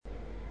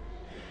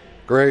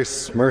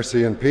Grace,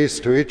 mercy, and peace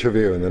to each of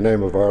you in the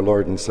name of our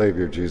Lord and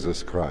Savior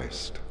Jesus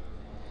Christ.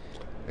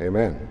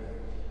 Amen.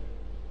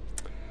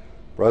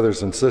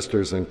 Brothers and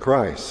sisters in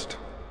Christ,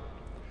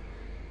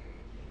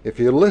 if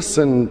you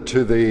listen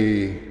to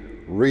the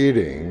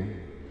reading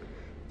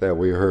that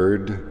we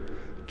heard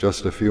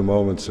just a few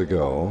moments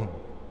ago,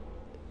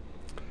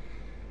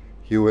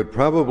 you would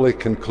probably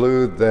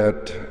conclude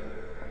that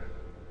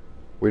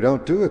we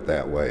don't do it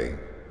that way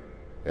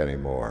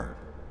anymore.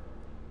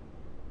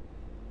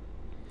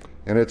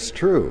 And it's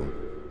true.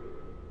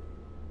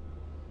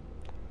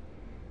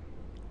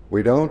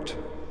 We don't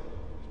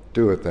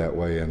do it that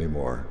way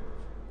anymore.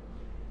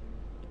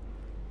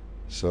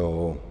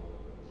 So,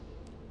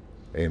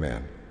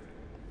 amen.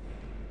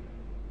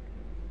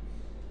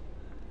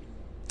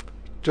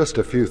 Just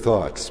a few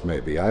thoughts,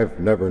 maybe. I've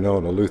never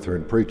known a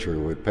Lutheran preacher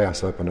who would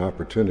pass up an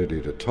opportunity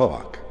to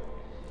talk.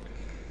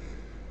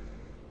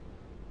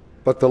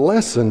 But the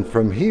lesson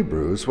from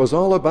Hebrews was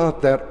all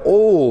about that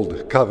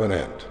old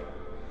covenant.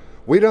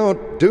 We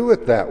don't do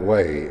it that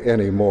way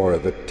anymore,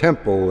 the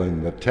temple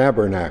and the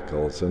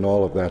tabernacles and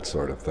all of that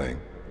sort of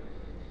thing.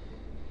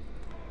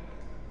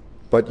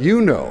 But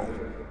you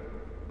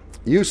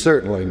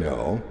certainly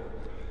know,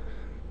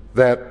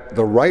 that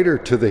the writer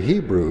to the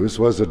Hebrews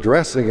was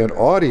addressing an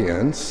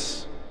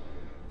audience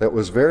that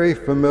was very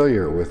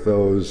familiar with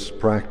those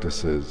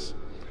practices.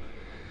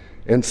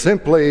 And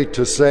simply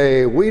to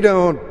say, we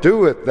don't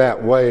do it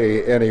that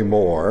way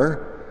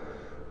anymore,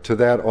 to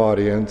that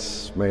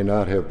audience may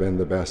not have been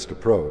the best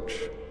approach.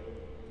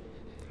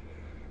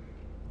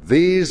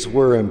 These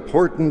were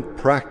important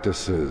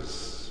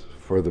practices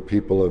for the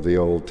people of the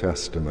Old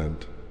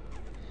Testament.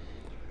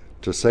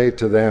 To say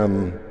to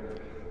them,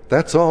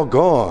 that's all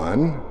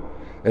gone,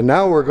 and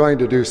now we're going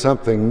to do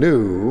something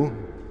new,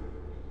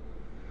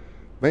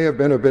 may have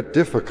been a bit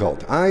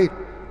difficult. I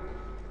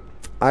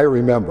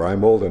remember,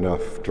 I'm old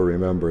enough to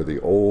remember the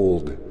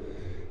old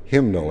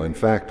hymnal. In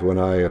fact, when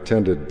I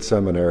attended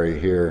seminary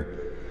here,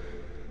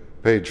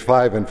 page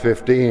 5 and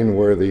 15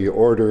 were the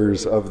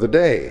orders of the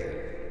day.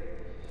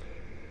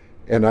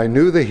 And I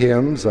knew the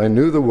hymns, I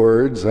knew the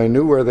words, I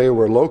knew where they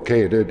were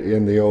located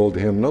in the old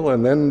hymnal,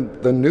 and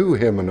then the new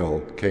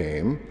hymnal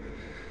came,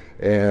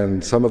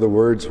 and some of the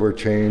words were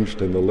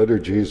changed and the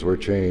liturgies were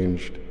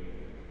changed.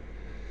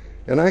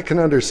 And I can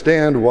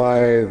understand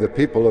why the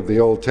people of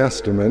the Old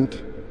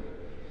Testament,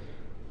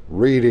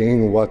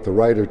 reading what the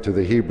writer to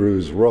the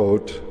Hebrews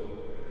wrote,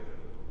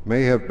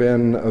 may have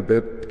been a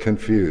bit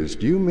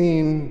confused. You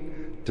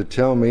mean to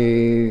tell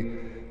me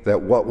that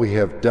what we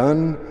have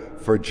done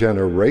for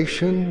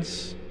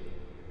generations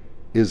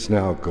is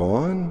now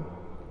gone?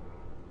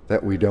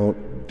 That we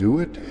don't do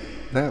it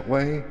that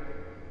way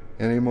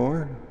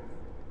anymore?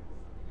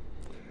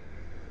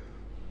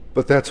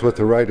 But that's what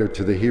the writer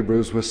to the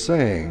Hebrews was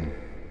saying.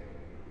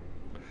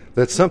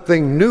 That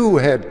something new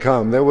had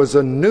come. There was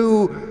a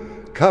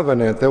new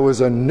covenant. There was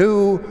a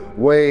new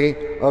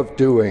way of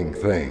doing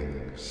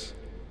things.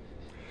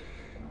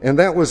 And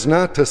that was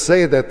not to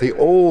say that the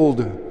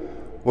old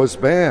was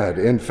bad.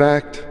 In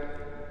fact,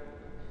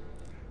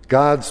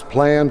 God's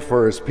plan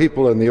for his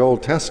people in the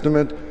Old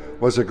Testament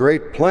was a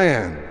great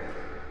plan.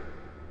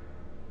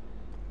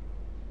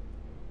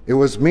 It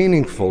was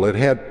meaningful. It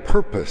had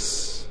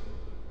purpose.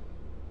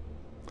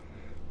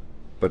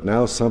 But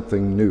now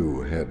something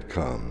new had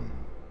come.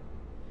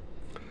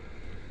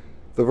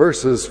 The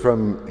verses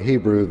from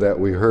Hebrew that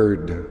we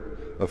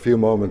heard a few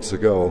moments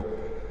ago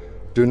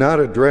do not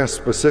address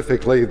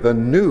specifically the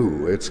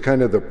new. It's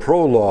kind of the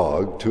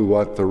prologue to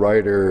what the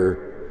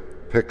writer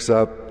picks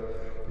up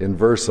in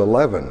verse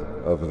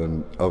 11 of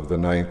the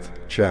 9th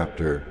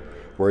chapter,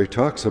 where he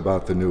talks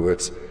about the new.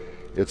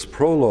 It's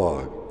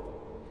prologue.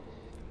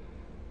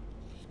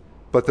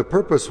 But the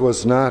purpose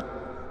was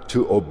not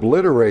to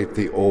obliterate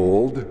the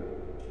old,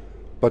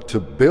 but to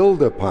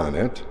build upon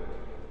it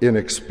in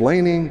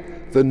explaining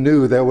the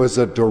new. There was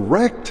a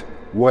direct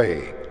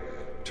way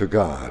to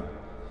God.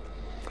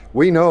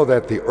 We know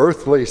that the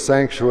earthly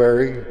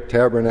sanctuary,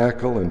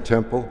 tabernacle, and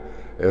temple,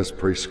 as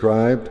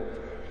prescribed,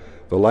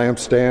 the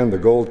lampstand, the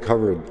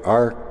gold-covered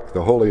ark,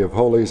 the Holy of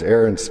Holies,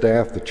 Aaron's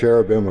staff, the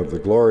cherubim of the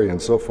glory, and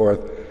so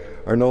forth,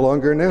 are no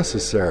longer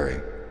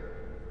necessary.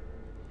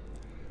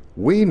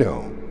 We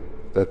know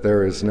that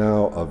there is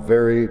now a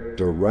very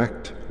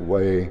direct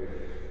way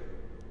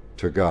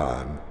to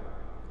God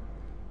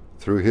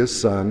through his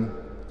Son,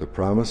 the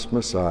promised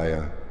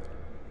Messiah,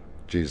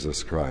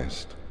 Jesus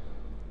Christ.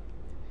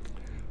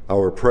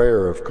 Our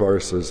prayer, of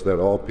course, is that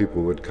all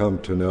people would come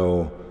to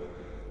know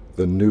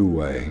the new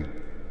way.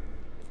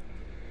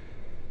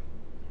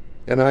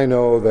 And I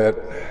know that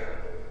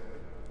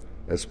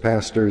as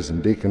pastors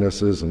and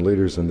deaconesses and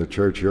leaders in the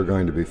church, you're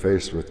going to be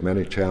faced with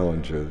many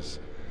challenges.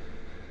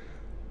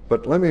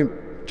 But let me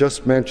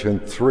just mention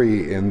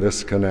 3 in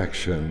this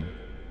connection.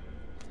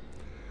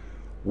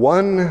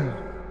 1,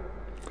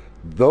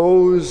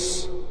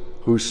 those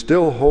who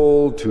still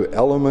hold to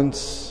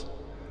elements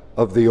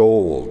of the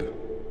old.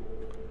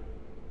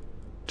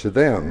 To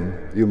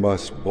them you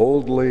must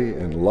boldly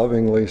and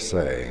lovingly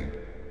say,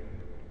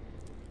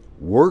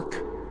 work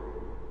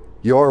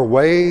your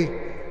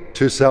way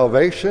to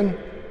salvation,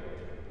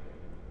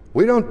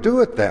 we don't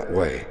do it that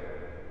way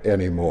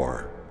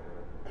anymore.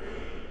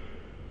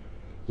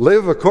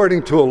 Live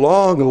according to a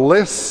long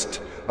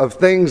list of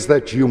things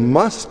that you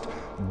must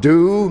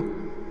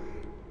do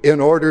in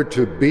order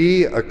to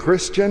be a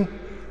Christian,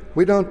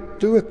 we don't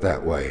do it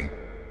that way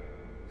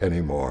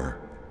anymore.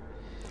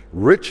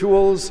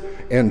 Rituals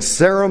and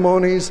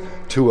ceremonies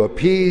to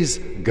appease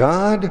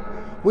God,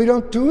 we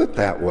don't do it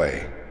that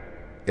way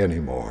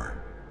anymore.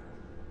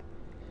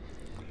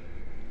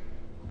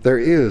 There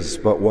is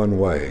but one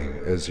way,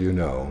 as you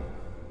know,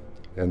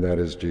 and that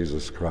is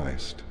Jesus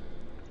Christ.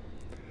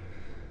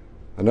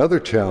 Another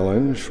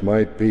challenge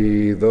might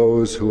be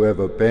those who have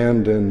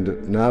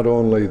abandoned not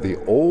only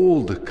the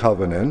old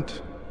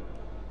covenant,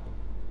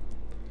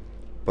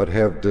 but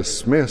have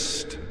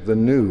dismissed the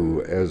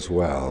new as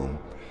well.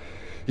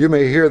 You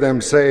may hear them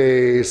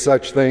say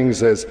such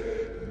things as,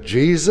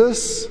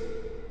 Jesus,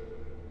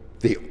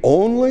 the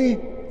only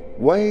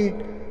way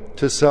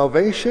to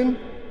salvation?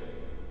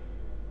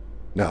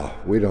 No,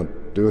 we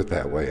don't do it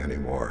that way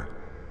anymore.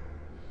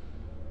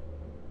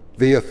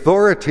 The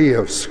authority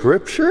of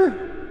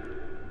Scripture?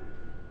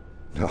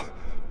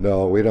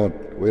 No, we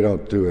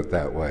don't do it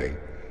that way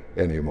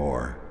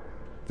anymore.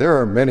 There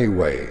are many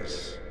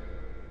ways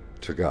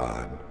to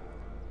God.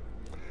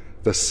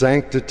 The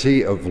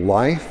sanctity of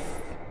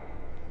life,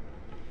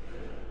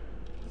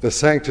 the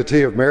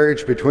sanctity of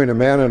marriage between a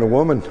man and a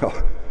woman,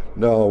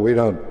 no, we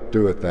don't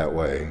do it that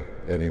way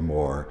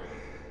anymore.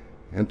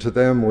 And to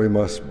them we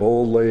must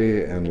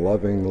boldly and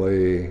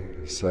lovingly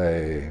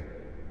say,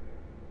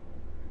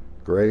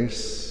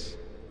 grace,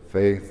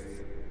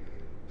 faith,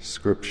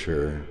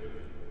 Scripture.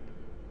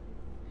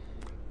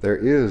 There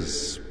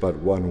is but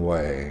one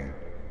way,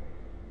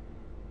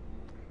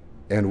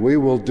 and we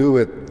will do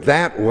it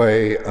that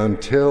way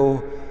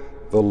until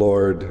the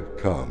Lord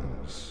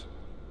comes.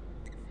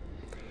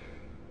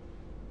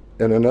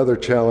 And another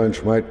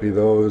challenge might be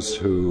those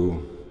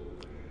who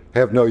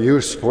have no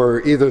use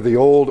for either the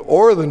old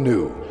or the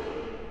new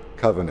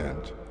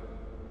covenant.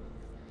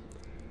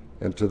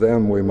 And to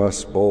them we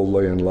must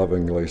boldly and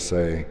lovingly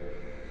say,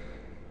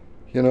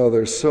 you know,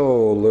 there's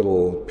so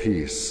little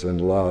peace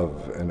and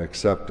love and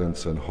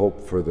acceptance and hope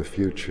for the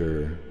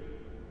future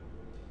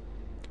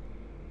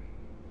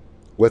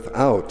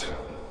without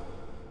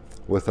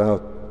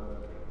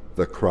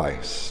the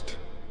Christ.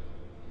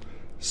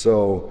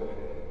 So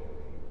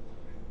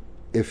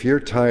if you're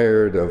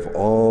tired of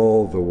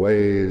all the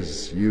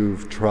ways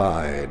you've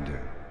tried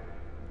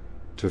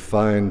to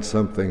find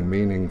something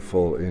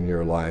meaningful in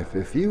your life,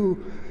 if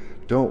you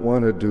don't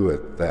want to do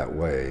it that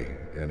way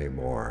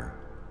anymore,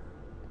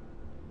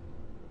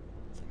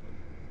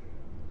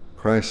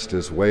 Christ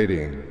is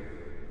waiting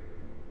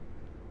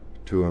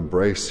to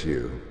embrace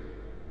you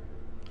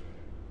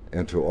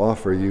and to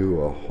offer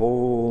you a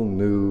whole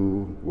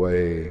new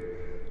way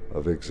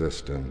of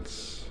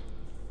existence.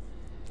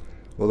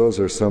 Well, those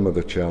are some of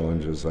the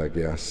challenges, I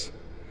guess,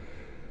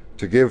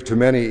 to give to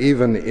many,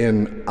 even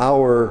in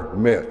our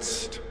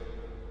midst,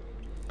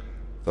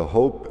 the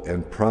hope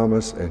and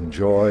promise and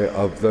joy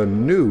of the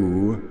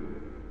new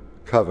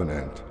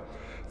covenant,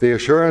 the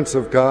assurance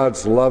of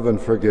God's love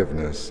and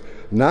forgiveness,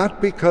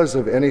 not because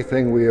of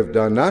anything we have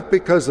done, not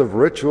because of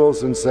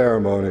rituals and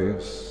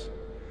ceremonies,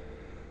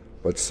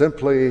 but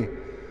simply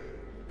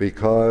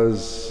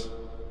because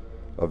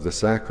of the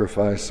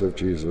sacrifice of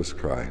Jesus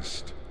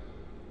Christ.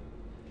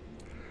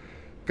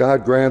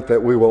 God grant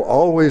that we will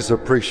always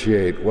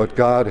appreciate what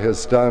God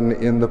has done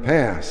in the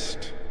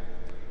past,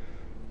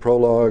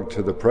 prologue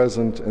to the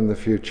present and the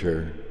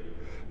future,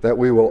 that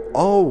we will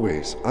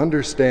always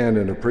understand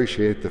and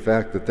appreciate the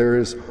fact that there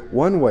is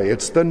one way.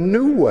 It's the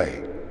new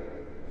way,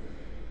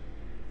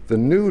 the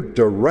new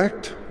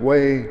direct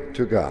way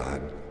to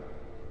God,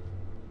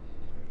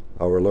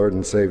 our Lord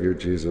and Savior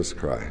Jesus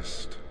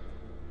Christ.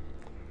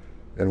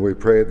 And we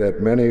pray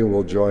that many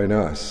will join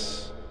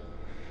us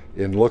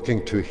in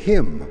looking to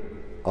Him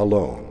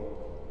alone.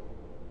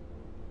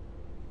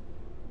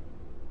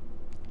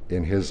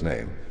 In His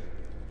name,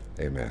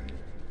 amen.